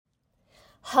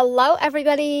Hello,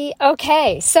 everybody.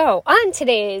 Okay, so on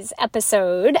today's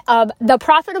episode of the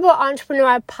Profitable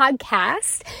Entrepreneur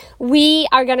Podcast, we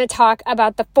are going to talk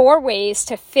about the 4 ways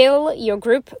to fill your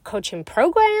group coaching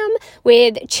program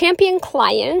with champion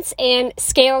clients and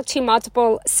scale to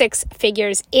multiple 6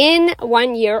 figures in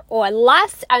 1 year or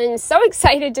less. I'm so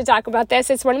excited to talk about this.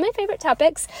 It's one of my favorite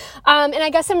topics, and I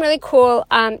got some really cool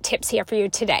tips here for you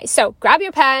today. So grab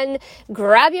your pen,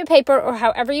 grab your paper, or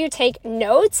however you take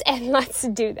notes, and let's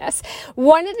do this.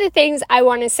 One of the things I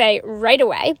want to say right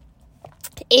away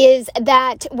is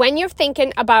that when you're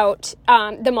thinking about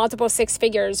the multiple 6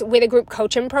 figures with a group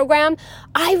coaching program,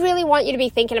 I really want you to be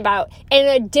thinking about an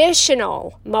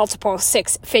additional multiple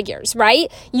 6 figures,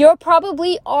 right? You're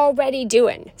probably already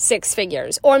doing 6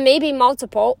 figures, or maybe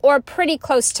multiple, or pretty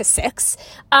close to 6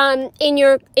 in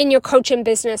your coaching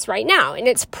business right now. And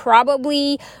it's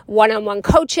probably one-on-one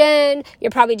coaching.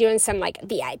 You're probably doing some like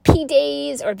VIP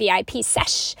days or VIP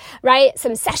sesh, right?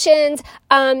 Some sessions.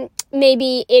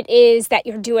 Maybe it is that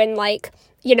you're doing like,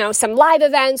 some live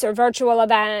events or virtual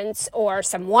events or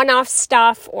some one-off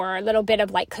stuff or a little bit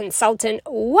of like consultant,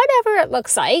 whatever it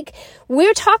looks like.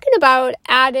 We're talking about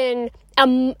adding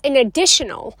an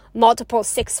additional multiple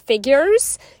 6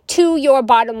 figures to your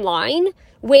bottom line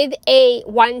with a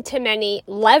one-to-many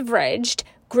leveraged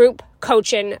group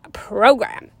coaching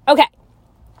program. Okay.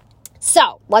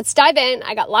 So let's dive in.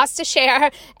 I got lots to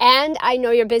share and I know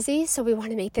you're busy, so we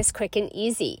want to make this quick and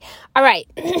easy. All right.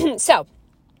 So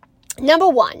number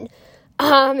 1,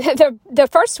 the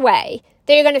first way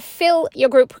that you're going to fill your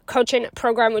group coaching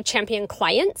program with champion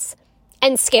clients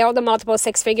and scale the multiple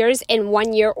 6 figures in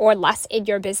 1 year or less in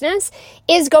your business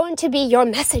is going to be your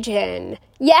messaging.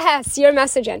 Yes, your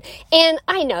messaging. And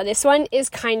I know this one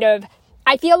is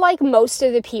I feel like most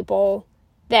of the people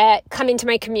that come into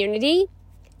my community,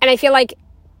 and I feel like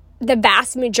the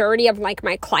vast majority of like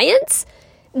my clients,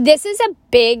 this is a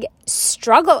big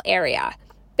struggle area.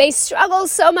 They struggle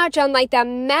so much on like the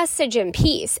messaging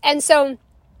piece. And so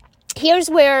here's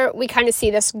where we kind of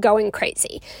see this going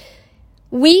crazy.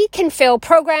 We can fill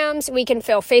programs, we can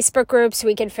fill Facebook groups,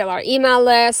 we can fill our email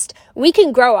list, we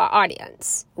can grow our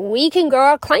audience, we can grow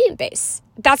our client base.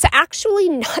 That's actually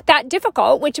not that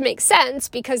difficult, which makes sense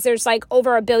because there's like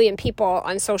over 1 billion people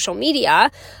on social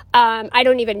media. I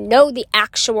don't even know the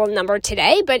actual number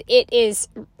today, but it is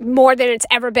more than it's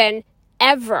ever been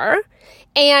ever.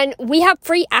 And we have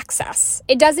free access.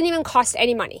 It doesn't even cost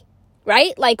any money,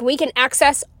 right? Like we can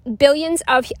access billions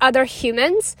of other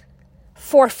humans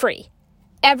for free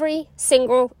every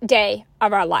single day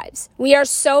of our lives. We are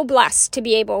so blessed to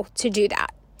be able to do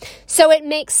that. So it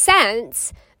makes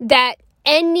sense that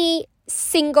any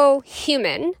single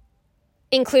human,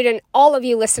 including all of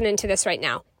you listening to this right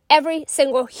now, every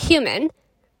single human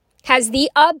has the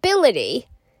ability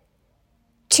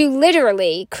to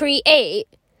literally create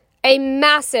a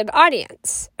massive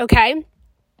audience, okay?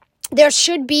 There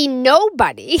should literally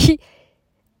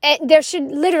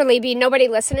be nobody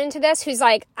listening to this who's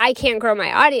like, I can't grow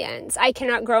my audience. I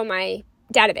cannot grow my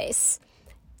database,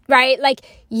 right? Like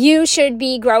you should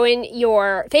be growing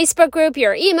your Facebook group,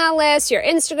 your email list, your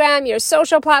Instagram, your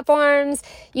social platforms.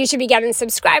 You should be getting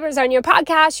subscribers on your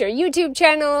podcast, your YouTube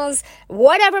channels,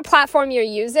 whatever platform you're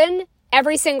using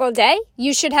every single day.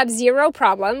 You should have zero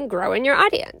problem growing your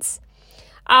audience.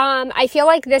 I feel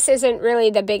like this isn't really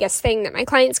the biggest thing that my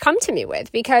clients come to me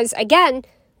with because again,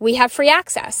 we have free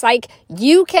access. Like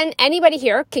anybody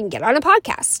here can get on a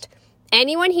podcast.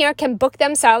 Anyone here can book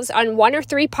themselves on 1 or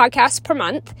 3 podcasts per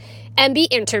month and be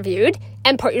interviewed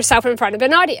and put yourself in front of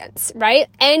an audience, right?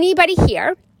 Anybody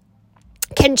here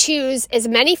can choose as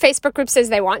many Facebook groups as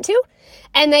they want to,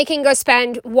 and they can go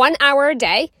spend 1 hour a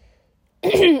day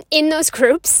in those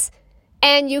groups,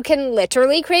 and you can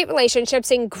literally create relationships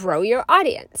and grow your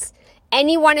audience.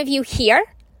 Any one of you here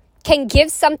can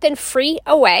give something free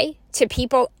away to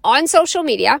people on social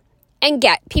media and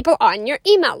get people on your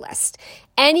email list.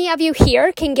 Any of you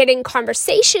here can get in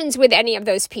conversations with any of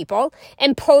those people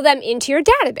and pull them into your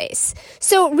database.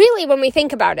 So really, when we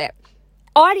think about it,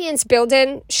 audience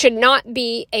building should not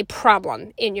be a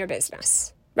problem in your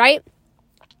business, right?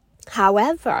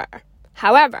 However,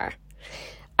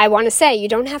 I want to say you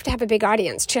don't have to have a big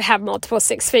audience to have multiple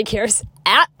 6 figures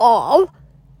at all.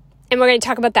 And we're going to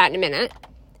talk about that in a minute.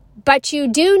 But you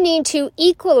do need to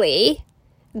equally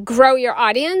grow your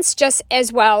audience just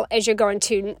as well as you're going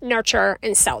to nurture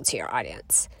and sell to your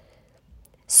audience.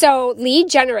 So lead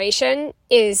generation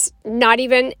is not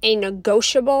even a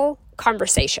negotiable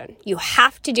conversation. You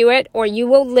have to do it or you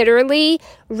will literally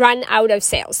run out of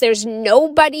sales. There's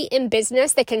nobody in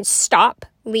business that can stop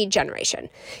lead generation.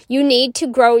 You need to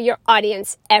grow your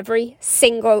audience every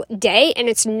single day, and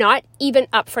it's not even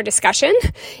up for discussion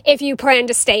if you plan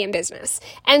to stay in business.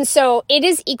 And so it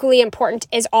is equally important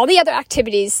as all the other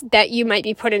activities that you might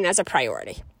be put in as a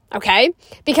priority, okay?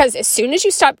 Because as soon as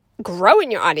you stop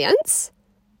growing your audience,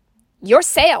 your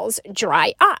sales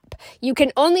dry up. You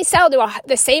can only sell to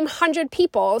the same 100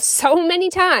 people so many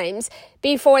times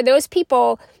before those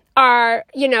people are,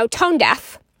 tone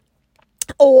deaf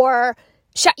or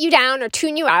shut you down or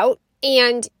tune you out,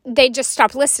 and they just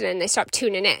stop listening. They stop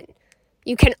tuning in.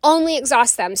 You can only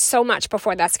exhaust them so much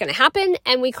before that's going to happen,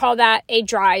 and we call that a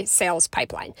dry sales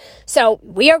pipeline. So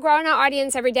we are growing our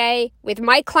audience every day. With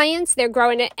my clients, they're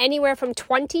growing it anywhere from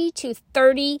 20 to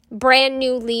 30 brand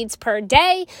new leads per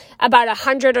day, about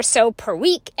 100 or so per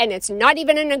week, and it's not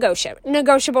even a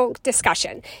negotiable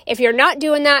discussion. If you're not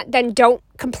doing that, then don't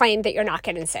complain that you're not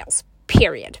getting sales.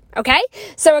 Period. Okay?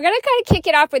 So we're going to kind of kick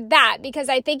it off with that because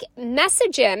I think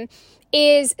messaging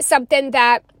is something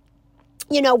that,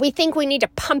 we think we need to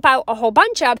pump out a whole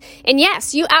bunch of. And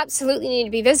yes, you absolutely need to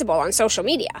be visible on social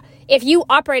media. If you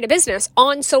operate a business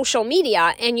on social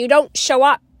media and you don't show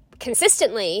up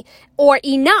consistently or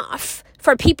enough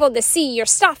for people to see your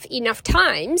stuff enough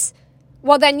times,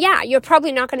 well then, yeah, you're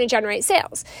probably not going to generate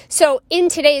sales. So in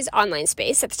today's online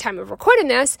space, at the time of recording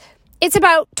this, it's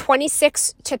about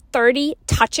 26 to 30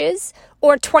 touches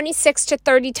or 26 to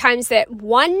 30 times that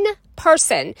one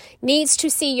person needs to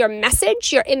see your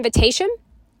message, your invitation,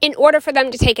 in order for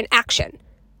them to take an action.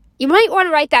 You might want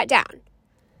to write that down.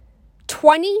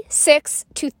 26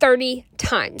 to 30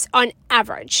 times on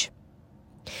average.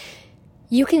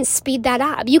 You can speed that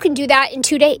up. You can do that in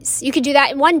 2 days. You can do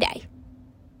that in 1 day.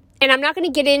 And I'm not going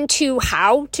to get into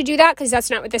how to do that because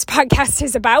that's not what this podcast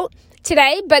is about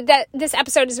today, but this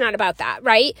episode is not about that,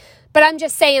 right? But I'm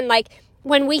just saying,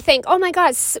 when we think, oh my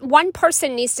gosh, one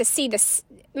person needs to see this,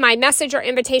 my message or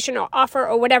invitation or offer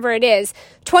or whatever it is,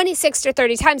 26 to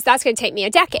 30 times, that's going to take me a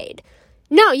decade.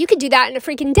 No, you could do that in a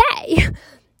freaking day,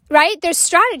 right? There's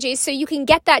strategies so you can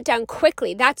get that done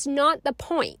quickly. That's not the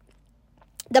point.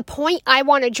 The point I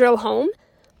want to drill home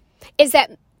is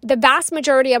that the vast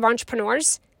majority of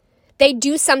entrepreneurs, they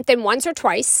do something once or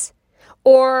twice,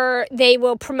 or they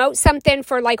will promote something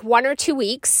for 1 or 2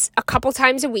 weeks, a couple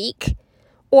times a week,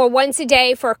 or once a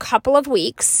day for a couple of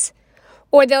weeks,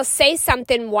 or they'll say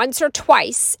something once or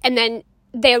twice, and then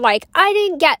they're like, I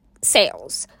didn't get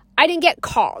sales. I didn't get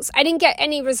calls. I didn't get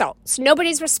any results.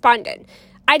 Nobody's responded.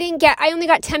 I only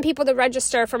got 10 people to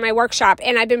register for my workshop,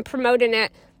 and I've been promoting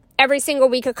it every single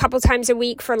week, a couple times a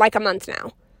week for a month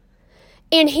now.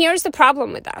 And here's the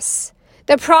problem with us.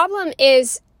 The problem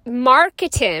is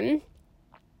marketing,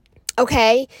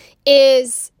 okay,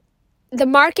 is the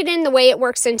marketing, the way it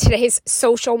works in today's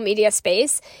social media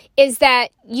space is that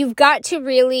you've got to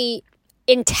really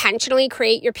intentionally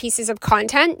create your pieces of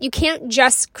content. You can't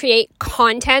just create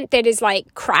content that is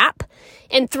crap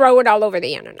and throw it all over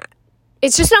the internet.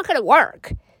 It's just not going to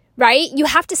work, right? You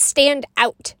have to stand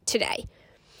out today.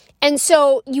 And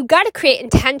so you got to create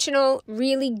intentional,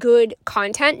 really good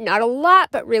content, not a lot,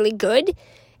 but really good.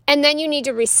 And then you need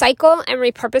to recycle and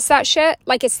repurpose that shit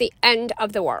like it's the end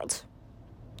of the world.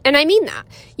 And I mean that.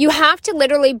 You have to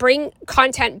literally bring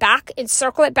content back and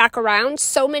circle it back around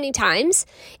so many times.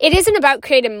 It isn't about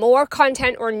creating more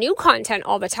content or new content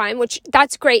all the time, which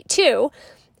that's great too.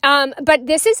 But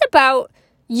this is about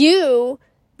you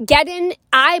getting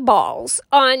eyeballs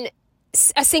on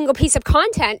a single piece of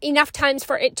content enough times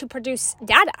for it to produce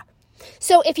data.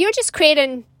 So if you're just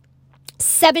creating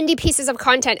 70 pieces of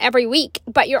content every week,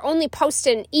 but you're only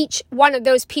posting each one of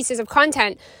those pieces of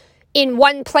content in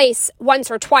one place once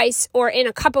or twice, or in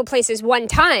a couple places one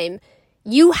time,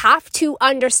 you have to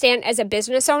understand as a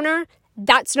business owner,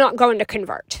 that's not going to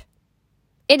convert.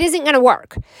 It isn't going to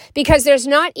work because there's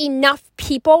not enough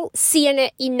people seeing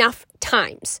it enough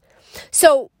times.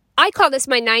 So I call this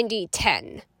my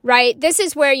 90-10, right? This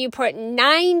is where you put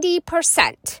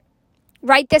 90%,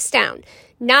 write this down,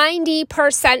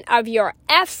 90% of your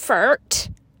effort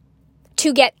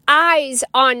to get eyes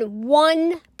on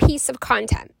one piece of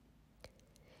content.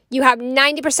 You have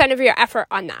 90% of your effort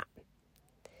on that.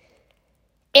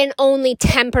 And only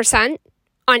 10%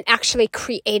 on actually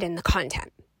creating the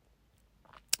content.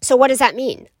 So what does that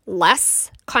mean? Less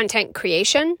content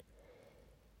creation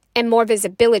and more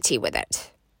visibility with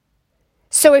it.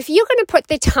 So if you're going to put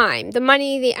the time, the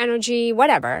money, the energy,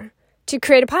 whatever, to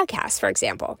create a podcast, for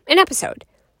example, an episode,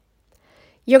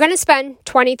 you're going to spend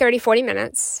 20, 30, 40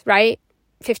 minutes, right?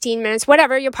 15 minutes,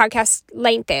 whatever your podcast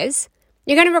length is.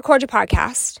 You're going to record your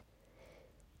podcast.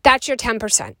 That's your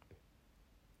 10%.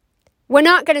 We're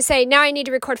not going to say, now I need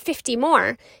to record 50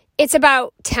 more. It's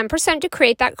about 10% to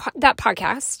create that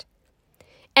podcast.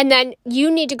 And then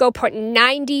you need to go put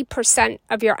 90%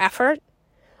 of your effort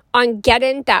on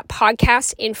getting that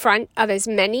podcast in front of as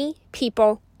many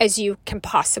people as you can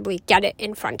possibly get it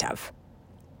in front of.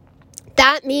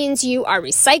 That means you are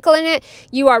recycling it,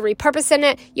 you are repurposing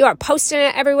it, you are posting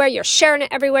it everywhere, you're sharing it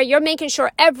everywhere, you're making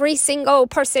sure every single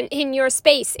person in your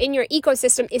space, in your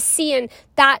ecosystem is seeing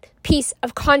that piece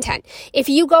of content. If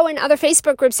you go in other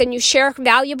Facebook groups and you share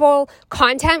valuable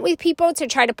content with people to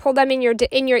try to pull them in your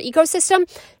ecosystem,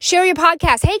 share your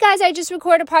podcast. Hey guys, I just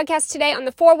recorded a podcast today on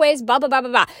the 4 ways, blah, blah, blah, blah,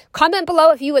 blah. Comment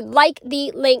below if you would like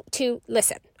the link to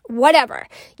listen. Whatever.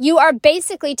 You are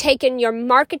basically taking your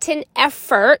marketing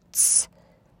efforts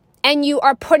and you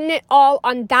are putting it all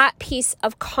on that piece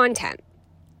of content.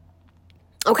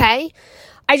 Okay?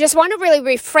 I just want to really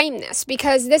reframe this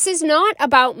because this is not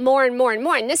about more and more and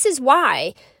more. And this is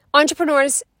why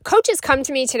coaches come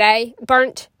to me today,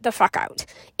 burnt the fuck out,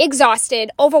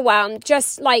 exhausted, overwhelmed,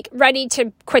 just like ready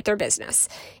to quit their business.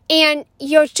 And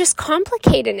you're just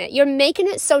complicating it. You're making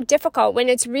it so difficult when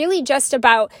it's really just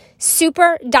about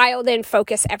super dialed in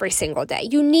focus every single day.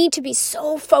 You need to be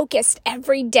so focused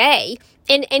every day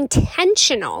and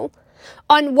intentional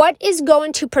on what is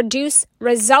going to produce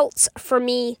results for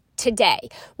me today.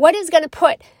 What is going to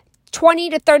put 20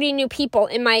 to 30 new people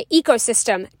in my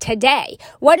ecosystem today?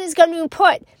 What is going to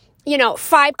put,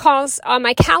 5 calls on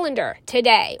my calendar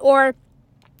today? Or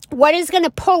what is going to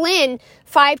pull in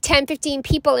 5, 10, 15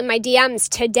 people in my DMs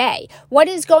today? What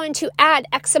is going to add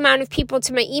X amount of people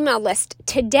to my email list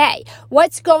today?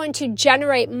 What's going to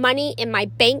generate money in my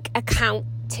bank account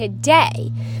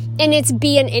today? And it's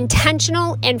being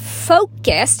intentional and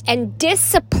focused and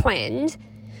disciplined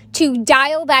to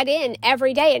dial that in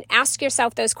every day and ask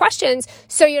yourself those questions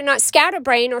so you're not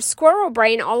scatterbrain or squirrel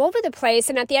brain all over the place.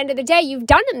 And at the end of the day, you've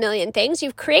done a million things.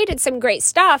 You've created some great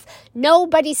stuff.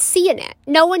 Nobody's seeing it.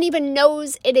 No one even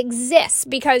knows it exists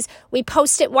because we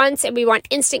post it once and we want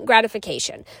instant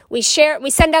gratification. We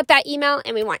send out that email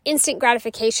and we want instant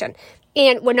gratification.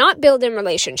 And we're not building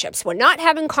relationships. We're not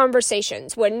having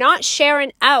conversations. We're not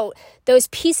sharing out those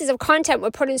pieces of content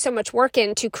we're putting so much work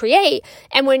in to create,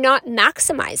 and we're not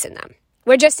maximizing them.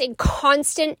 We're just in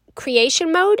constant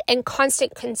creation mode and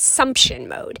constant consumption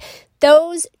mode.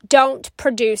 Those don't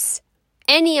produce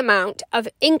any amount of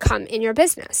income in your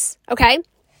business, okay?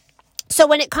 So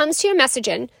when it comes to your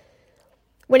messaging,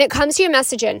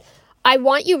 I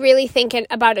want you really thinking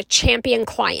about a champion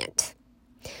client.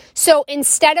 So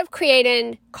instead of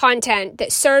creating content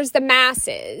that serves the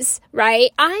masses, right?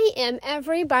 I am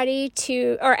everything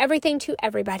to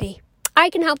everybody. I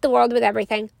can help the world with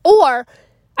everything. Or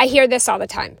I hear this all the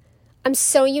time. I'm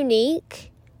so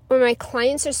unique, or my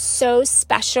clients are so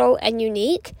special and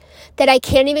unique that I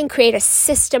can't even create a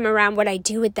system around what I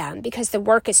do with them because the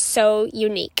work is so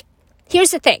unique.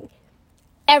 Here's the thing.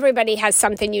 Everybody has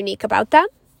something unique about them,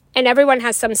 and everyone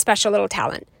has some special little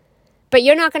talent. But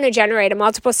you're not going to generate a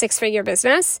multiple 6-figure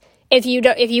business if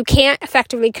you can't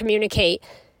effectively communicate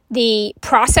the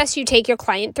process you take your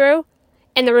client through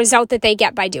and the result that they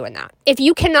get by doing that. If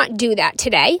you cannot do that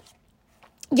today,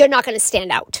 you're not going to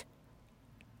stand out.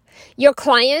 Your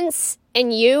clients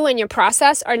and you and your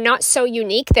process are not so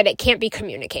unique that it can't be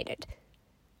communicated.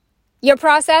 Your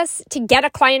process to get a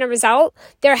client a result,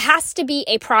 there has to be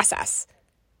a process.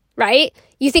 Right?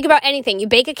 You think about anything. You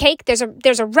bake a cake, there's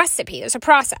a recipe, there's a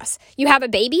process. You have a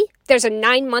baby, there's a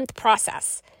 9-month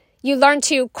process. You learn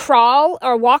to crawl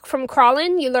or walk from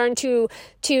crawling. You learn to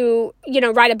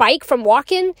ride a bike from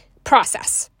walking,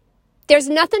 process. There's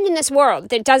nothing in this world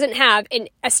that doesn't have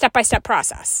a step-by-step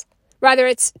process. Whether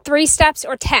it's 3 steps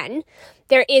or 10,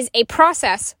 there is a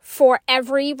process for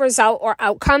every result or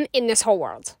outcome in this whole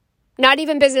world. Not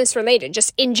even business related,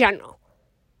 just in general.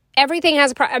 Everything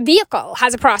has a vehicle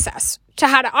has a process to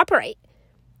how to operate,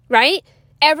 right?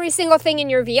 Every single thing in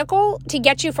your vehicle to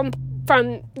get you from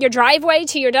your driveway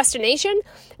to your destination,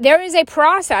 there is a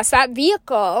process that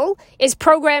vehicle is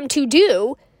programmed to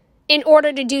do in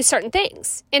order to do certain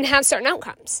things and have certain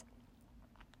outcomes.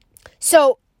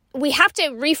 So we have to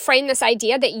reframe this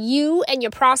idea that you and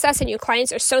your process and your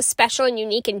clients are so special and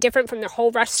unique and different from the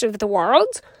whole rest of the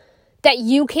world that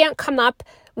you can't come up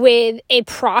with a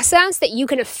process that you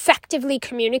can effectively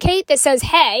communicate that says,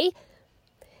 hey,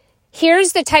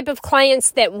 here's the type of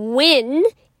clients that win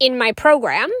in my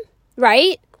program,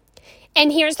 right?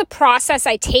 And here's the process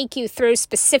I take you through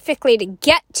specifically to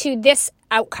get to this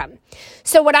outcome.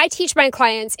 So what I teach my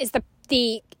clients is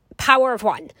the power of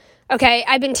one. Okay,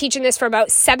 I've been teaching this for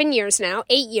about 7 years now,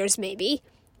 8 years maybe.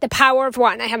 The power of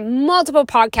one. I have multiple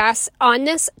podcasts on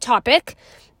this topic,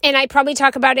 and I probably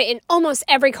talk about it in almost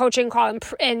every coaching call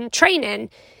and training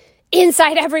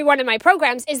inside every one of my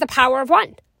programs, is the power of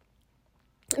one.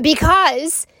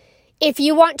 Because if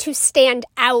you want to stand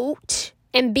out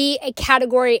and be a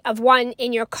category of one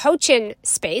in your coaching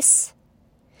space,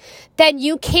 then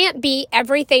you can't be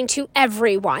everything to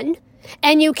everyone,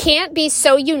 and you can't be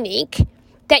so unique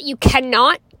that you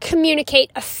cannot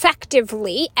communicate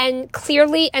effectively and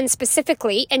clearly and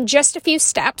specifically in just a few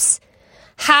steps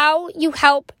how you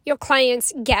help your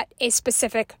clients get a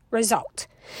specific result.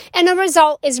 And a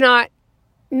result is not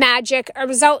magic. A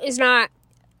result is not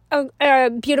a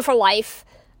beautiful life.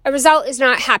 A result is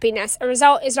not happiness. A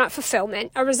result is not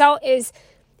fulfillment. A result is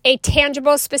a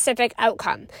tangible, specific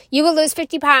outcome. You will lose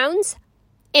 50 pounds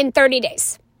in 30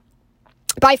 days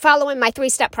by following my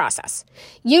 3-step process.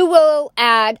 You will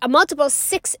add a multiple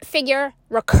 6-figure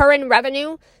recurring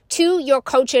revenue to your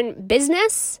coaching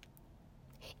business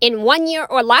in 1 year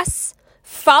or less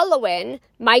following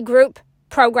my group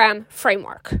program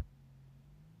framework,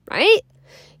 right?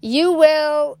 You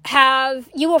will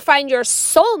find your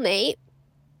soulmate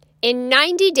in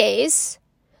 90 days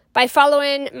by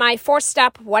following my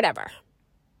 4-step whatever.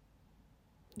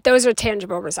 Those are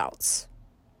tangible results.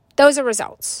 Those are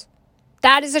results.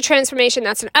 That is a transformation.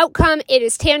 That's an outcome. It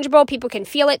is tangible. People can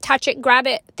feel it, touch it, grab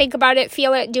it, think about it,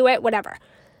 feel it, do it, whatever.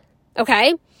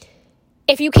 Okay?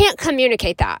 If you can't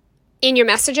communicate that in your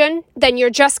messaging, then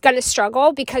you're just going to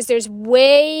struggle, because there's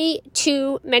way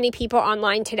too many people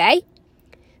online today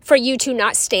for you to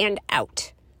not stand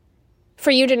out,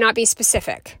 for you to not be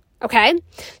specific. Okay?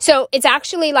 So it's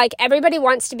actually like everybody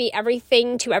wants to be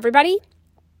everything to everybody.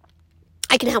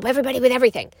 I can help everybody with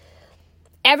everything.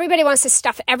 Everybody wants to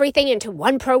stuff everything into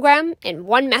one program and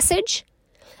one message.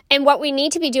 And what we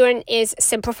need to be doing is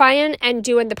simplifying and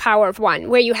doing the power of one,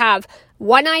 where you have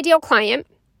one ideal client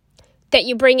that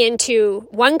you bring into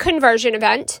one conversion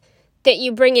event, that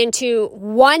you bring into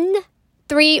one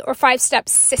 3 or 5-step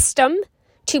system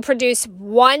to produce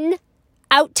one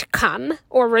outcome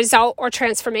or result or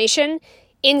transformation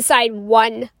inside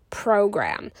one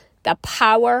program. The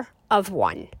power of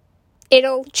one.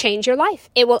 It'll change your life.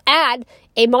 It will add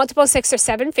a multiple 6 or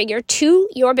 7 figure to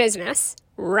your business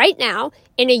right now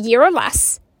in a year or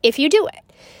less if you do it.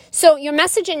 So your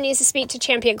messaging needs to speak to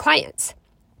champion clients.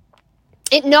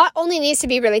 It not only needs to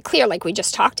be really clear, like we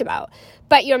just talked about,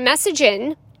 but your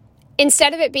messaging,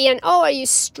 instead of it being, oh, are you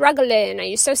struggling? Are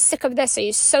you so sick of this? Are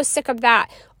you so sick of that?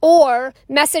 Or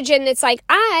messaging that's like,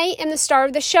 I am the star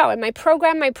of the show, and my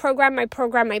program. I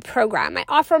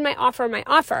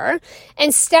offer.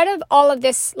 Instead of all of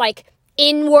this like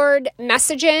inward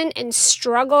messaging and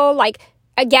struggle, like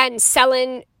again,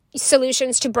 selling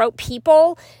solutions to broke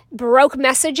people, broke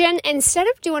messaging, instead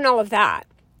of doing all of that,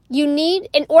 you need,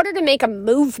 in order to make a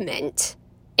movement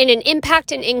and an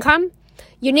impact and income,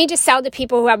 you need to sell to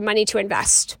people who have money to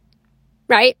invest,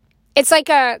 right? It's like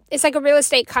a real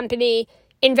estate company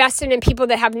investing in people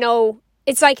that have no,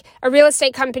 it's like a real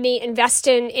estate company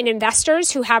investing in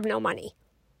investors who have no money.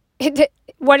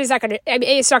 What is that going to, I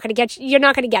mean, it's not going to get, you're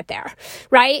not going to get there,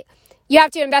 right? You have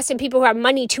to invest in people who have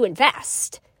money to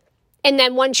invest. And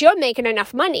then once you're making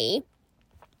enough money,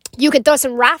 you could throw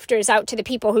some rafters out to the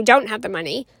people who don't have the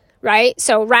money, right?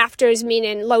 So rafters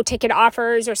meaning low ticket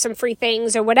offers or some free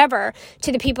things or whatever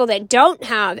to the people that don't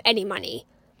have any money.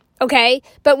 Okay,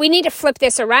 but we need to flip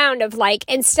this around of like,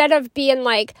 instead of being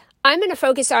like, I'm going to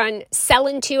focus on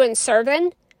selling to and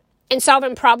serving and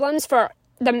solving problems for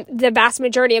the vast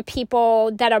majority of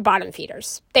people that are bottom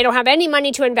feeders. They don't have any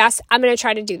money to invest. I'm going to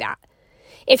try to do that.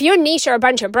 If your niche are a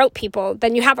bunch of broke people,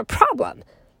 then you have a problem.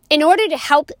 In order to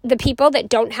help the people that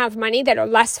don't have money, that are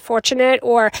less fortunate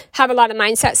or have a lot of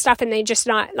mindset stuff and they just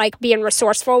not like being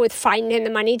resourceful with finding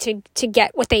the money to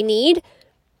get what they need,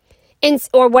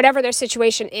 or whatever their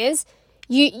situation is,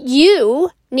 you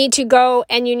need to go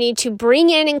and you need to bring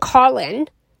in and call in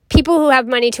people who have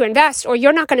money to invest, or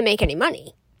you're not going to make any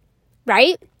money,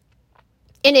 right?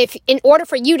 And if in order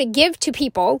for you to give to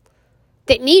people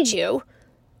that need you,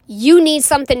 you need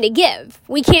something to give.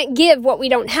 We can't give what we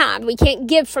don't have. We can't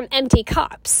give from empty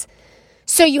cups.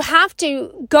 So you have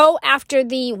to go after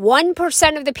the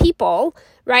 1% of the people,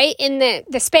 right, in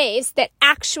the space that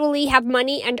actually have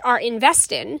money and are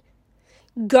investing.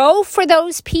 Go for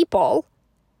those people,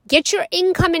 get your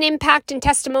income and impact and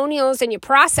testimonials and your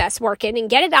process working and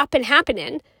get it up and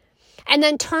happening, and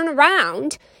then turn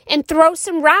around and throw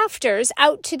some rafters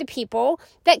out to the people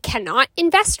that cannot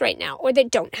invest right now, or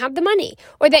that don't have the money,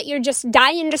 or that you're just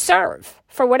dying to serve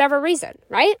for whatever reason,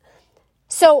 right?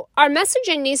 So our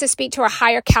messaging needs to speak to a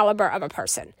higher caliber of a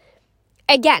person.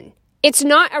 Again, It's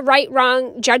not a right,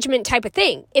 wrong judgment type of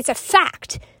thing. It's a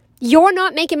fact. You're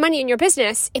not making money in your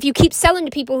business if you keep selling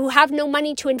to people who have no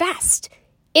money to invest.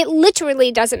 It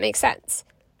literally doesn't make sense.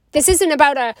 This isn't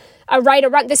about a right or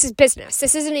wrong. This is business.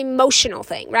 This is an emotional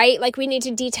thing, right? Like we need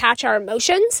to detach our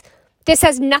emotions. This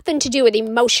has nothing to do with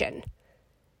emotion.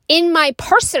 In my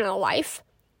personal life,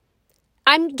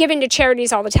 I'm giving to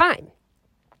charities all the time.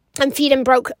 I'm feeding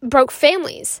broke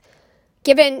families.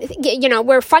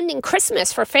 We're funding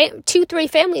Christmas for 2-3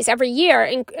 families every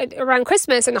year around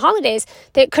Christmas and the holidays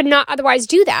that could not otherwise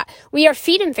do that. We are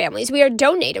feeding families. We are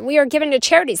donating. We are giving to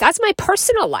charities. That's my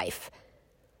personal life.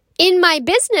 In my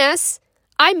business,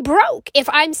 I'm broke if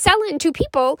I'm selling to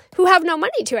people who have no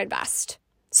money to invest.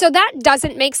 So that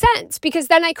doesn't make sense because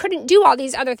then I couldn't do all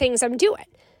these other things I'm doing.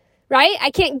 Right?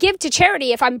 I can't give to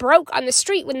charity if I'm broke on the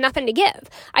street with nothing to give.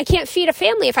 I can't feed a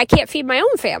family if I can't feed my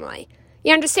own family.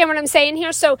 You understand what I'm saying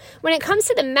here? So when it comes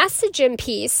to the messaging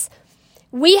piece,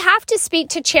 we have to speak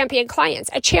to champion clients.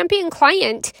 A champion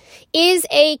client is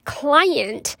a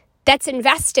client that's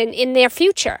investing in their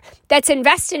future, that's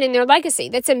investing in their legacy,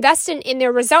 that's investing in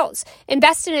their results,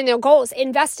 investing in their goals,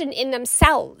 investing in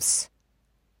themselves.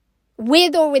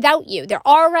 With or without you, they're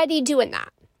already doing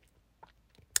that.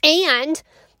 And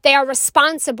they are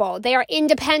responsible, they are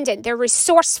independent, they're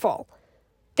resourceful.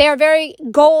 They are very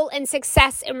goal and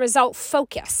success and result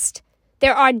focused.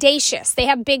 They're audacious. They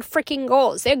have big freaking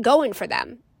goals. They're going for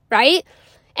them, right?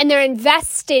 And they're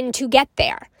investing to get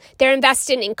there. They're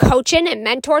investing in coaching and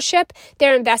mentorship.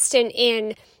 They're investing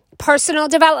in personal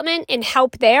development and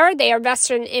help there. They are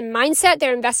investing in mindset.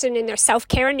 They're investing in their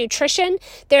self-care and nutrition.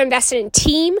 They're investing in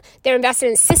team. They're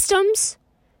investing in systems.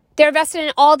 They're investing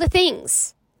in all the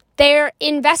things. They're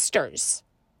investors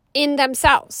in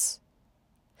themselves.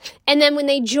 And then when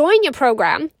they join your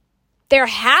program, they're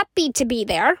happy to be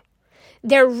there.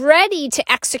 They're ready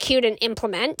to execute and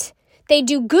implement. They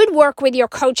do good work with your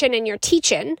coaching and your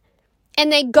teaching,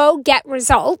 and they go get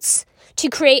results to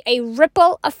create a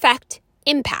ripple effect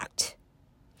impact.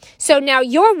 So now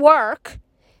your work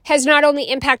has not only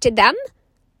impacted them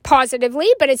positively,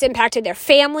 but it's impacted their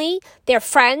family, their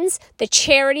friends, the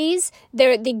charities,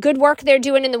 the good work they're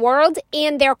doing in the world,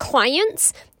 and their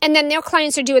clients. And then their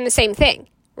clients are doing the same thing.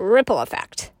 Ripple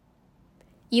effect.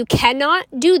 You cannot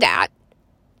do that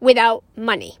without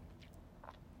money.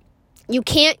 You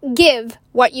can't give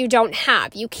what you don't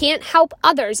have. You can't help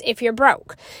others if you're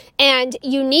broke. And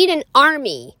you need an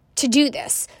army to do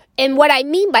this. And what I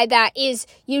mean by that is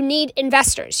you need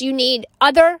investors. You need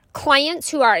other clients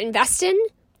who are investing,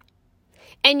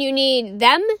 and you need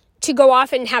them to go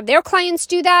off and have their clients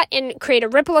do that and create a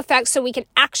ripple effect so we can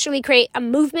actually create a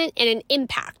movement and an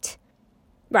impact,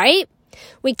 right?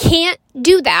 We can't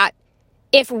do that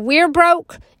if we're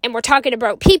broke and we're talking to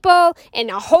broke people and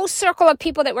a whole circle of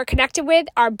people that we're connected with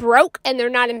are broke and they're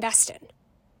not investing.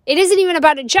 It isn't even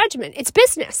about a judgment. It's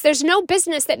business. There's no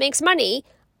business that makes money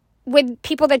with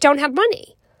people that don't have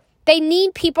money. They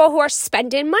need people who are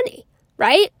spending money,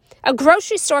 right? A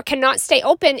grocery store cannot stay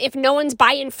open if no one's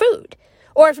buying food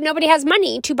or if nobody has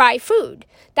money to buy food.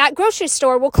 That grocery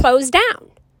store will close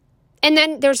down. And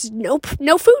then there's no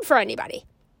food for anybody,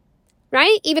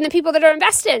 right? Even the people that are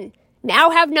investing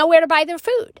now have nowhere to buy their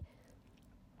food,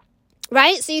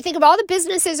 right? So you think of all the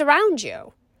businesses around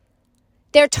you.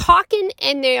 They're talking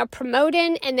and they are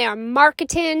promoting and they are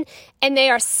marketing and they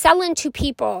are selling to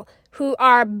people who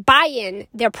are buying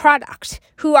their product,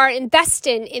 who are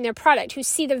investing in their product, who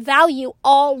see the value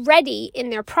already in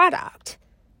their product,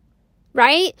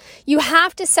 right? You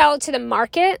have to sell to the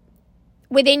market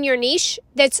within your niche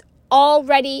that's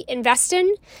already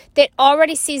investing, that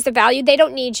already sees the value. They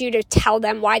don't need you to tell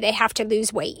them why they have to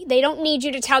lose weight. They don't need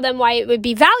you to tell them why it would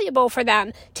be valuable for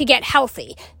them to get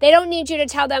healthy. They don't need you to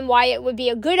tell them why it would be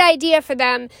a good idea for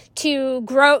them to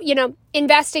grow,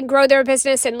 invest and grow their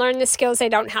business and learn the skills they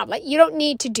don't have. Like, you don't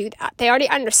need to do that. They already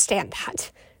understand that,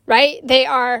 right?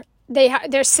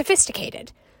 They're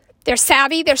sophisticated. They're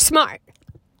savvy. They're smart,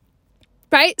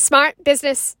 right? Smart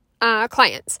business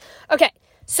clients. Okay.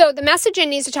 So the messaging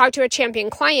needs to talk to a champion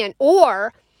client,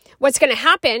 or what's going to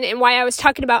happen, and why I was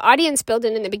talking about audience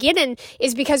building in the beginning,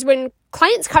 is because when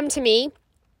clients come to me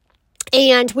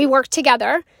and we work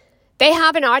together, they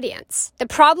have an audience. The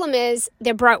problem is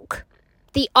they're broke.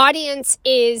 The audience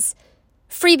is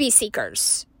freebie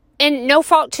seekers. And no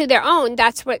fault to their own,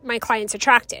 that's what my clients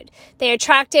attracted. They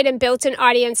attracted and built an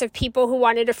audience of people who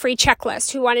wanted a free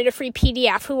checklist, who wanted a free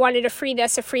PDF, who wanted a free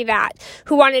this, a free that,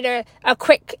 who wanted a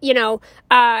quick,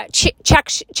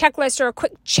 checklist or a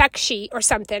quick check sheet or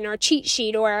something, or a cheat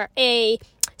sheet or a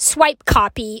swipe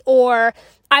copy or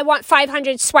I want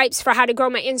 500 swipes for how to grow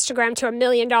my Instagram to $1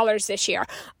 million this year.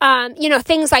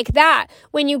 Things like that.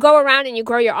 When you go around and you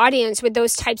grow your audience with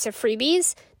those types of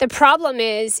freebies, the problem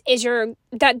is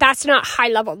that's not high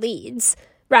level leads.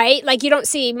 Right? Like you don't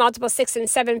see multiple 6 and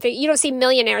 7 figure. You don't see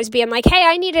millionaires being like, hey,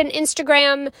 I need an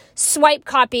Instagram swipe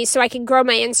copy so I can grow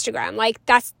my Instagram. Like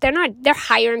they're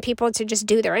hiring people to just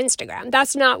do their Instagram.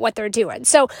 That's not what they're doing.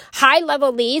 So high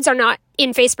level leads are not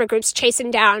in Facebook groups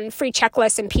chasing down free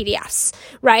checklists and PDFs,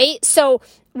 right? So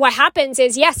what happens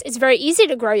is, yes, it's very easy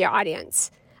to grow your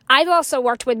audience. I've also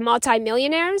worked with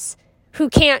multimillionaires who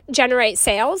can't generate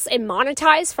sales and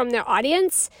monetize from their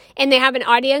audience. And they have an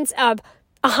audience of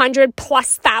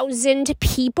 100,000+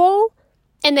 people,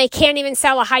 and they can't even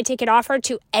sell a high ticket offer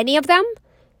to any of them.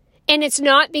 And it's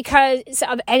not because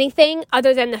of anything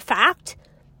other than the fact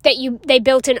that they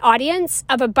built an audience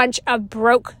of a bunch of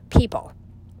broke people.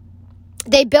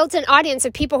 They built an audience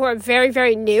of people who are very,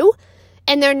 very new,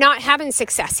 and they're not having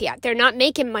success yet. They're not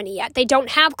making money yet. They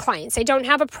don't have clients. They don't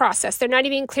have a process. They're not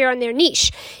even clear on their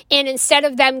niche. And instead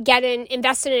of them getting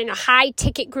invested in a high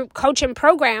ticket group coaching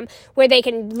program where they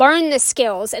can learn the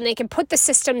skills and they can put the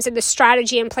systems and the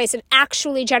strategy in place and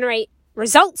actually generate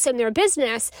results in their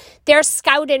business, they're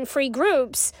scouting free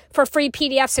groups for free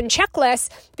PDFs and checklists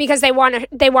because they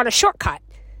want a shortcut.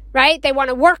 Right? They want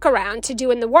a workaround to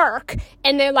doing the work.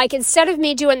 And they're like, instead of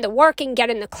me doing the work and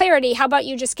getting the clarity, how about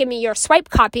you just give me your swipe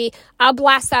copy? I'll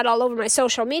blast that all over my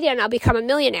social media and I'll become a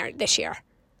millionaire this year.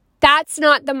 That's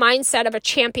not the mindset of a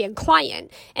champion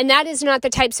client. And that is not the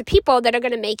types of people that are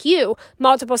going to make you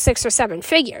multiple 6 or 7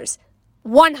 figures.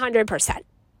 100%.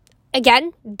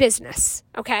 Again, business.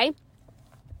 Okay?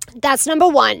 That's number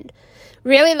one.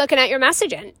 Really looking at your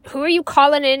messaging. Who are you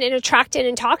calling in and attracting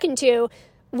and talking to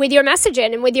with your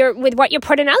messaging and with what you're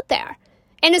putting out there?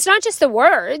 And it's not just the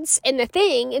words and the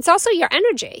thing, it's also your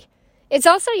energy.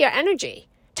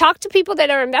 Talk to people that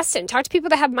are investing. Talk to people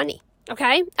that have money,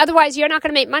 okay? Otherwise, you're not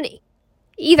going to make money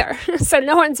either. So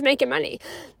no one's making money.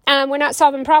 We're not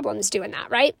solving problems doing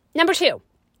that, right? Number 2,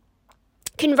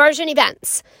 conversion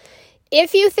events.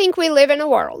 If you think we live in a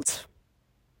world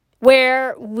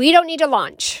where we don't need to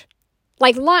launch,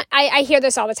 like, I hear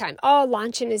this all the time. Oh,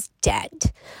 launching is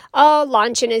dead.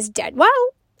 Well,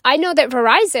 I know that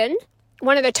Verizon,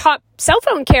 one of the top cell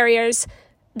phone carriers,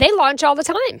 they launch all the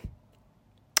time.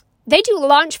 They do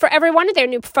launch for every one of their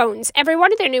new phones, every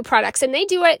one of their new products, and they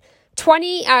do it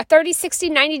 20, 30, 60,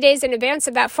 90 days in advance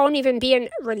of that phone even being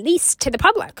released to the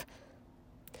public.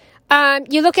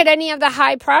 You look at any of the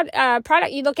high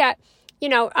product, you look at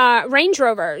Range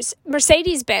Rovers,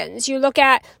 Mercedes-Benz, you look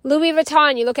at Louis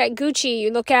Vuitton, you look at Gucci,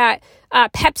 you look at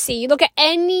Pepsi, you look at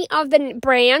any of the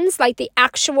brands, like the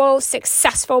actual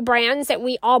successful brands that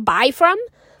we all buy from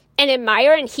and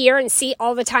admire and hear and see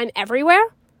all the time everywhere,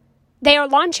 they are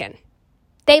launching.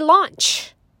 They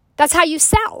launch. That's how you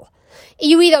sell.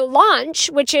 You either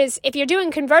launch, which is if you're doing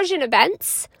conversion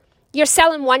events, you're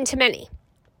selling one to many.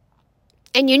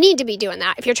 And you need to be doing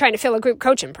that if you're trying to fill a group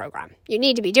coaching program. You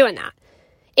need to be doing that.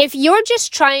 If you're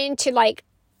just trying to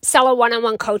sell a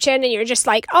one-on-one coaching and you're just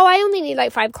like, oh, I only need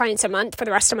 5 clients a month for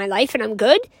the rest of my life and I'm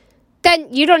good,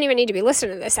 then you don't even need to be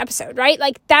listening to this episode, right?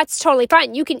 That's totally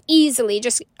fine. You can easily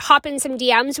just hop in some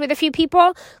DMs with a few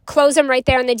people, close them right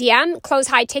there in the DM, close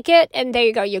high ticket, and there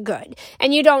you go, you're good.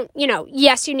 And you don't,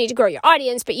 yes, you need to grow your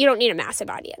audience, but you don't need a massive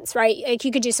audience, right?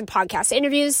 You could do some podcast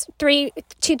interviews 3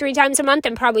 times a month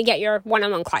and probably get your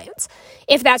one-on-one clients.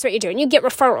 If that's what you're doing, you get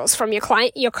referrals from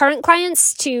your current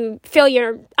clients to fill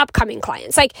your upcoming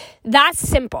clients. That's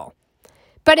simple.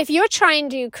 But if you're trying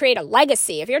to create a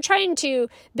legacy, if you're trying to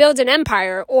build an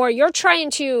empire, or you're trying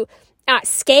to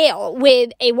scale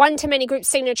with a one-to-many group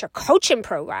signature coaching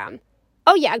program,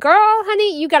 oh yeah, girl,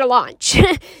 honey, you got to launch.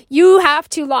 You have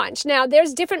to launch. Now,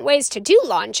 there's different ways to do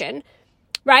launching,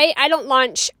 right? I don't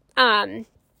launch in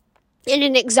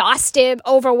an exhaustive,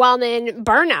 overwhelming,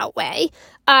 burnout way.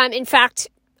 In fact,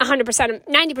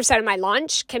 90% of my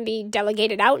launch can be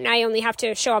delegated out, and I only have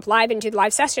to show up live and do the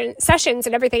live sessions,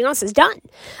 and everything else is done.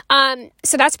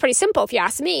 So that's pretty simple, if you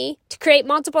ask me, to create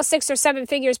multiple 6 or 7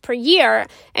 figures per year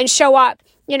and show up,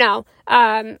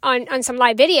 on some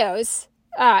live videos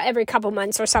every couple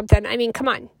months or something. I mean, come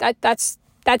on, that's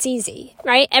easy,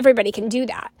 right? Everybody can do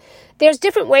that. There's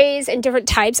different ways and different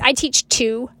types. I teach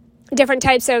 2 different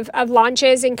types of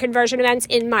launches and conversion events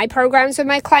in my programs with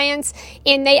my clients,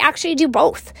 and they actually do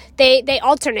both. They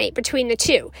alternate between the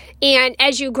 2. And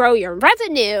as you grow your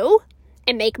revenue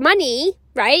and make money,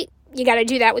 right? You got to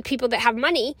do that with people that have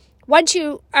money. Once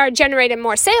you are generating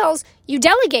more sales, you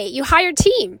delegate, you hire a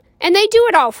team, and they do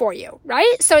it all for you,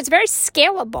 right? So it's very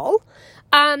scalable,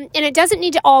 and it doesn't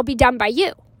need to all be done by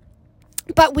you.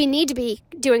 But we need to be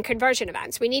doing conversion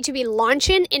events. We need to be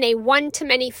launching in a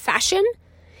one-to-many fashion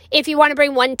if you want to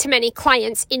bring one-to-many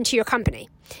clients into your company.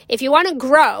 If you want to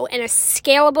grow in a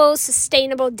scalable,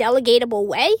 sustainable, delegatable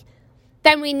way,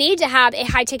 then we need to have a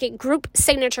high-ticket group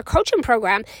signature coaching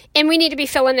program, and we need to be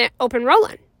filling it open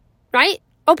enrollment, right?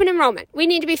 Open enrollment. We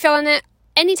need to be filling it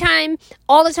anytime,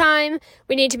 all the time.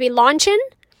 We need to be launching,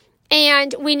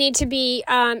 and we need to be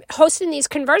hosting these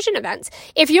conversion events.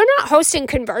 If you're not hosting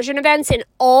conversion events and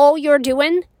all you're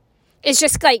doing is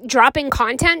just like dropping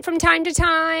content from time to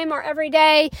time or every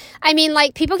day, I mean,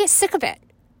 like, people get sick of it,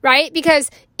 right?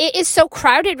 Because it is so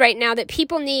crowded right now that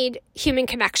people need human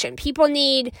connection. People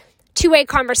need two-way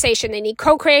conversation. They need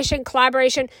co-creation,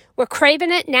 collaboration. We're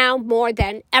craving it now more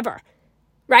than ever,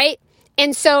 right?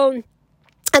 And so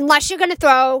unless you're going to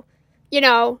throw,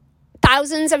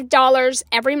 thousands of dollars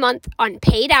every month on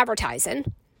paid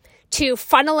advertising to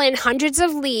funnel in hundreds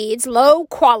of leads, low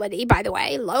quality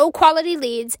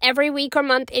leads every week or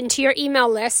month into your email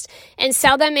list and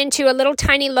sell them into a little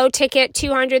tiny low ticket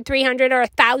 $200, $300, or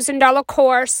 $1,000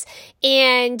 course,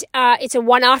 and it's a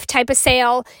one-off type of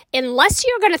sale, unless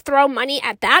you're going to throw money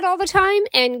at that all the time,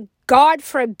 and God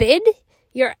forbid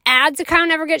your ads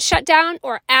account ever gets shut down,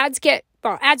 or ads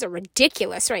are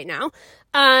ridiculous right now,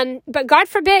 but God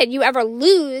forbid you ever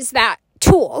lose that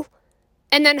tool.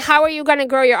 And then how are you going to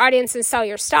grow your audience and sell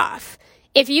your stuff?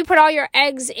 If you put all your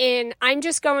eggs in, I'm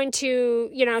just going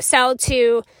to, sell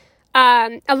to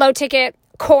a low ticket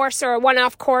course or a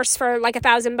one-off course for like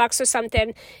 $1,000 or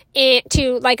something,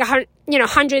 to like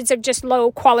hundreds of just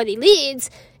low quality leads,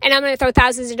 and I'm going to throw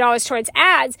thousands of dollars towards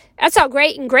ads. That's all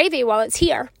great and gravy while it's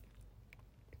here.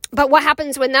 But what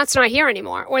happens when that's not here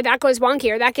anymore, or that goes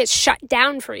wonky, or that gets shut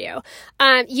down for you?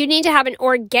 You need to have an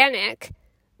organic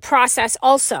process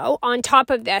also on top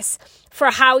of this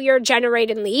for how you're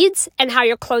generating leads and how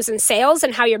you're closing sales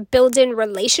and how you're building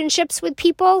relationships with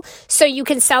people so you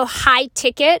can sell high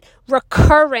ticket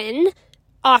recurring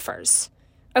offers.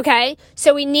 Okay,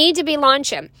 so we need to be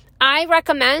launching. I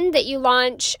recommend that you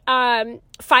launch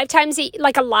 5 times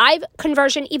like a live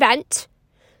conversion event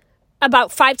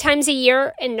about 5 times a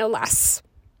year and no less.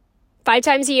 5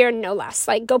 times a year and no less.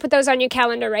 Like, go put those on your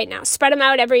calendar right now. Spread them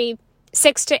out every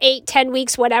 6 to 8, 10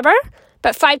 weeks, whatever.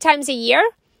 But 5 times a year,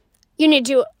 you need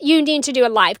to do a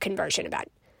live conversion event,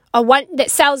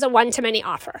 that sells a one-to-many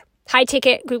offer,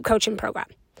 high-ticket group coaching program.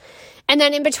 And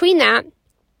then in between that,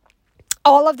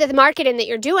 all of the marketing that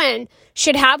you're doing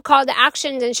should have call to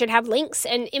actions and should have links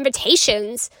and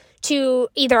invitations to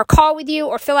either a call with you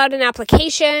or fill out an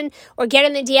application or get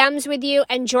in the DMs with you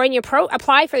and join your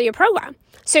apply for your program.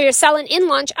 So you're selling in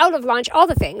launch, out of launch, all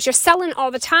the things. You're selling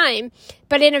all the time,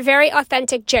 but in a very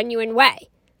authentic, genuine way.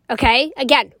 Okay?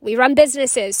 Again, we run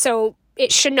businesses, so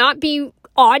it should not be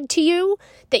odd to you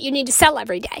that you need to sell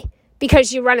every day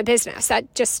because you run a business.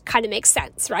 That just kind of makes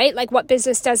sense, right? Like, what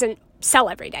business doesn't sell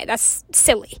every day? That's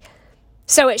silly.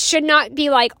 So it should not be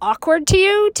like awkward to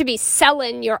you to be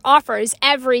selling your offers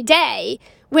every day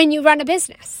when you run a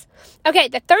business. Okay,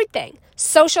 the third thing,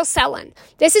 social selling.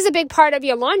 This is a big part of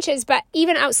your launches, but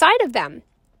even outside of them.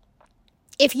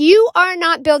 If you are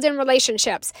not building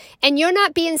relationships and you're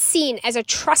not being seen as a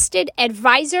trusted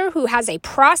advisor who has a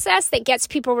process that gets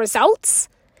people results,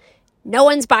 no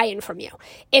one's buying from you.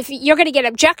 If you're going to get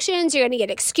objections, you're going to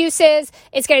get excuses,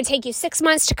 it's going to take you 6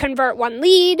 months to convert one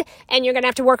lead, and you're going to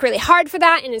have to work really hard for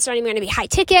that, and it's not even going to be high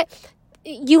ticket.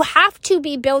 You have to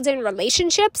be building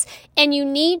relationships, and you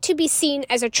need to be seen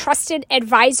as a trusted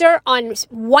advisor on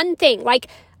one thing. Like,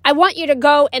 I want you to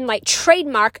go and like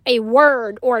trademark a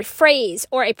word or a phrase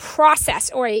or a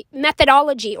process or a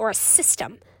methodology or a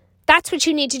system. That's what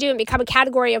you need to do and become a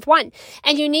category of one.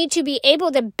 And you need to be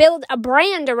able to build a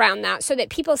brand around that so that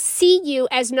people see you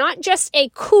as not just a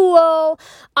cool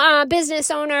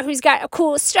business owner who's got a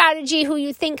cool strategy who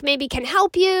you think maybe can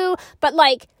help you, but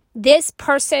like, this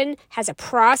person has a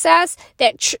process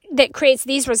that creates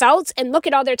these results, and look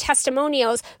at all their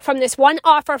testimonials from this one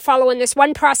offer following this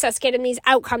one process, getting these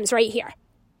outcomes right here.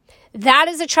 That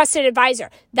is a trusted advisor.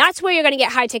 That's where you're going to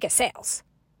get high ticket sales.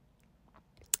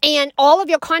 And all of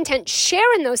your content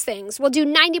sharing those things will do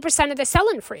 90% of the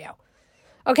selling for you.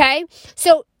 Okay?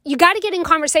 So you got to get in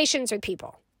conversations with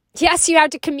people. Yes, you have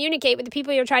to communicate with the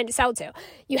people you're trying to sell to.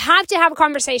 You have to have a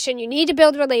conversation. You need to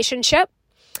build a relationship.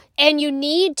 And you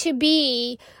need to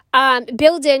be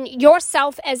building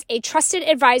yourself as a trusted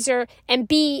advisor and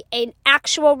be an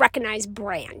actual recognized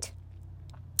brand.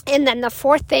 And then the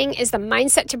fourth thing is the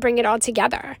mindset to bring it all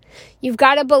together. You've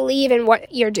got to believe in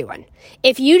what you're doing.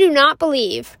 If you do not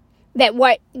believe that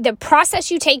what the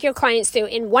process you take your clients through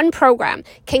in one program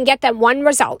can get them one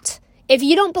result, If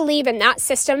you don't believe in that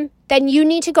system, then you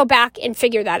need to go back and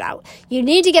figure that out. You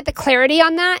need to get the clarity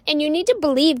on that, and you need to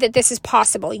believe that this is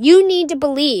possible. You need to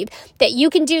believe that you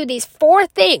can do these 4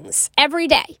 things every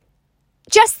day.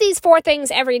 Just these 4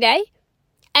 things every day,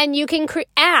 and you can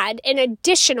add an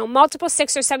additional multiple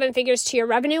 6 or 7 figures to your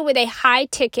revenue with a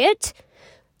high-ticket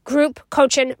group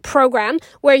coaching program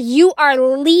where you are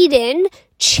leading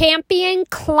champion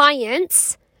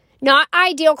clients, not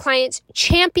ideal clients,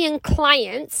 champion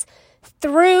clients,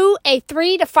 through a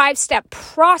 3 to 5 step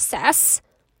process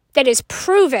that is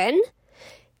proven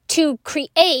to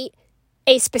create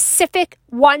a specific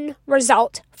one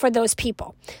result for those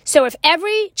people. So if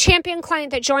every champion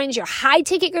client that joins your high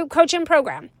ticket group coaching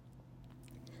program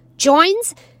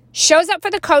joins, shows up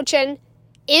for the coaching,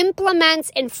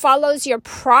 implements and follows your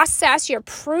process, your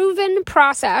proven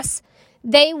process,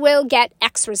 they will get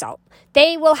X result.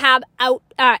 They will have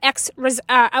X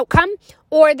outcome,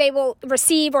 or they will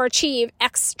receive or achieve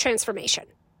X transformation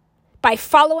by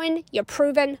following your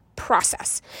proven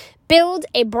process. Build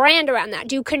a brand around that.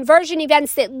 Do conversion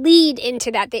events that lead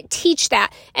into that teach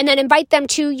that, and then invite them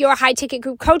to your high-ticket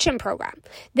group coaching program.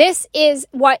 This is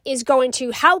what is going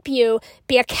to help you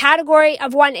be a category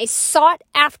of one, a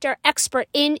sought-after expert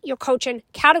in your coaching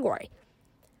category.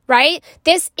 Right?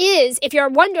 This is, if you're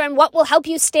wondering what will help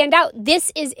you stand out,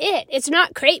 this is it. It's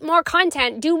not create more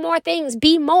content, do more things,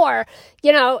 be more,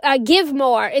 give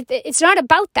more. It's not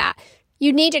about that.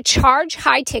 You need to charge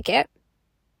high ticket,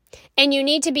 and you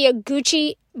need to be a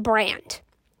Gucci brand,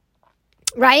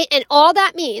 right? And all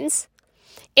that means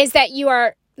is that you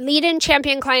are leading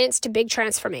champion clients to big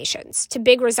transformations, to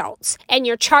big results, and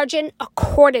you're charging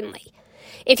accordingly.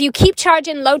 If you keep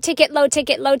charging low ticket,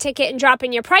 and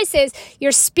dropping your prices,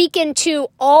 you're speaking to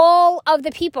all of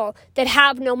the people that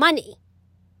have no money.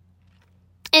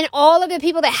 And all of the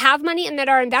people that have money and that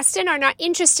are invested are not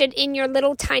interested in your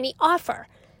little tiny offer.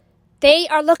 They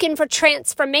are looking for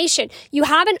transformation. You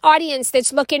have an audience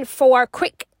that's looking for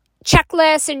quick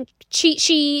checklists and cheat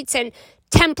sheets and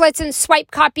templates and swipe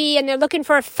copy, and they're looking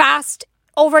for a fast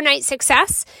overnight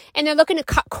success, and they're looking to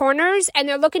cut corners, and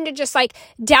they're looking to just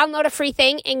download a free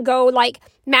thing and go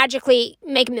magically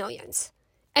make millions.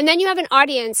 And then you have an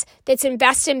audience that's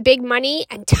investing big money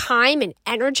and time and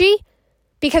energy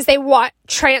because they want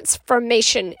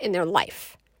transformation in their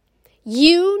life.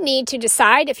 You need to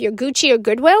decide, if you're Gucci or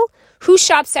Goodwill, who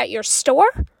shops at your store,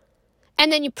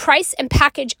 and then you price and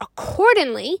package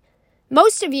accordingly.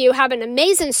 Most of you have an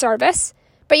amazing service,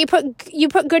 but you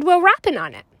put Goodwill wrapping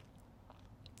on it.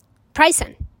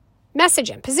 Pricing,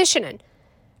 messaging, positioning,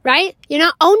 right? You're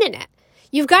not owning it.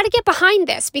 You've got to get behind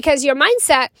this, because your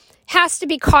mindset has to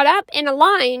be caught up and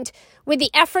aligned with the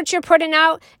effort you're putting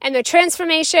out and the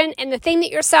transformation and the thing that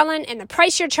you're selling and the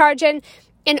price you're charging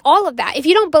and all of that. If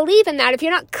you don't believe in that, if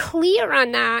you're not clear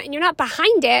on that and you're not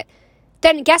behind it,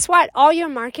 then guess what? All your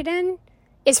marketing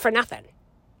is for nothing,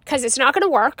 because it's not going to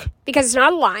work, because it's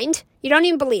not aligned. You don't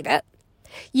even believe it.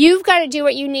 You've got to do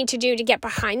what you need to do to get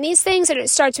behind these things, and it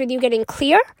starts with you getting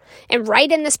clear and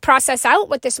writing this process out,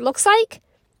 what this looks like.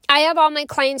 I have all my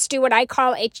clients do what I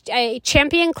call a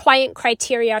champion client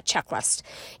criteria checklist.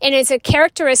 And it's the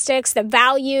characteristics, the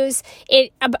values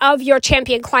of your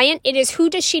champion client. It is, who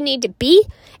does she need to be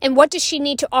and what does she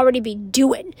need to already be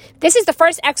doing? This is the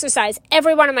first exercise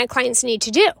every one of my clients need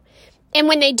to do. And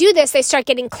when they do this, they start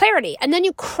getting clarity. And then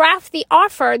you craft the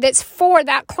offer that's for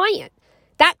that client.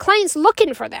 That client's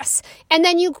looking for this. And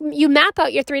then you map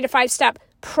out your 3 to 5 step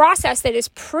process that is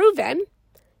proven,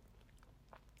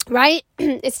 right?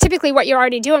 It's typically what you're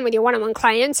already doing with your one-on-one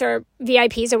clients or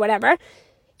VIPs or whatever.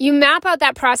 You map out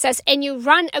that process and you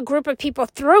run a group of people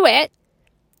through it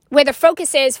where the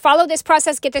focus is follow this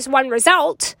process, get this one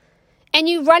result. And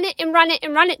you run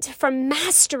it for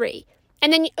mastery.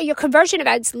 And then your conversion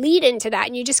events lead into that,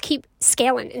 and you just keep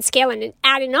scaling and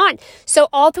adding on. So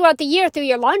all throughout the year, through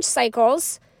your launch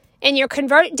cycles and your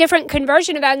different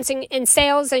conversion events and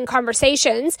sales and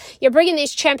conversations, you're bringing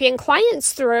these champion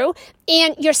clients through,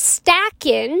 and you're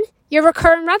stacking your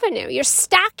recurring revenue. You're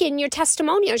stacking your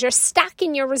testimonials. You're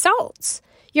stacking your results,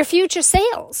 your future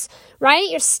sales, right?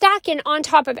 You're stacking on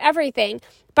top of everything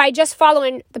by just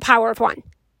following the power of one.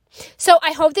 So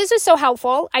I hope this was so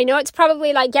helpful. I know it's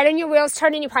probably getting your wheels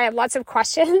turning. You probably have lots of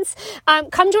questions.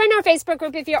 Come join our Facebook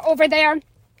group if you're over there.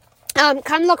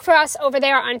 Come look for us over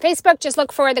there on Facebook. Just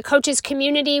look for the Coaches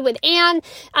Community with Anne.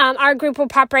 Our group will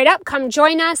pop right up. Come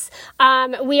join us.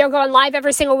 We are going live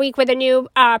every single week with a new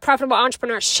Profitable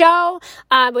Entrepreneur show.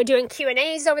 We're doing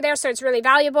Q&As over there, so it's really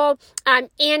valuable.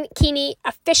 Anne Keeney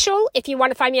Official, if you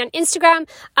want to find me on Instagram.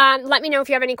 Let me know if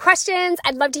you have any questions.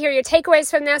 I'd love to hear your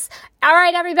takeaways from this. All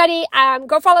right, everybody,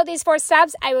 go follow these 4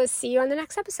 steps. I will see you on the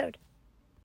next episode.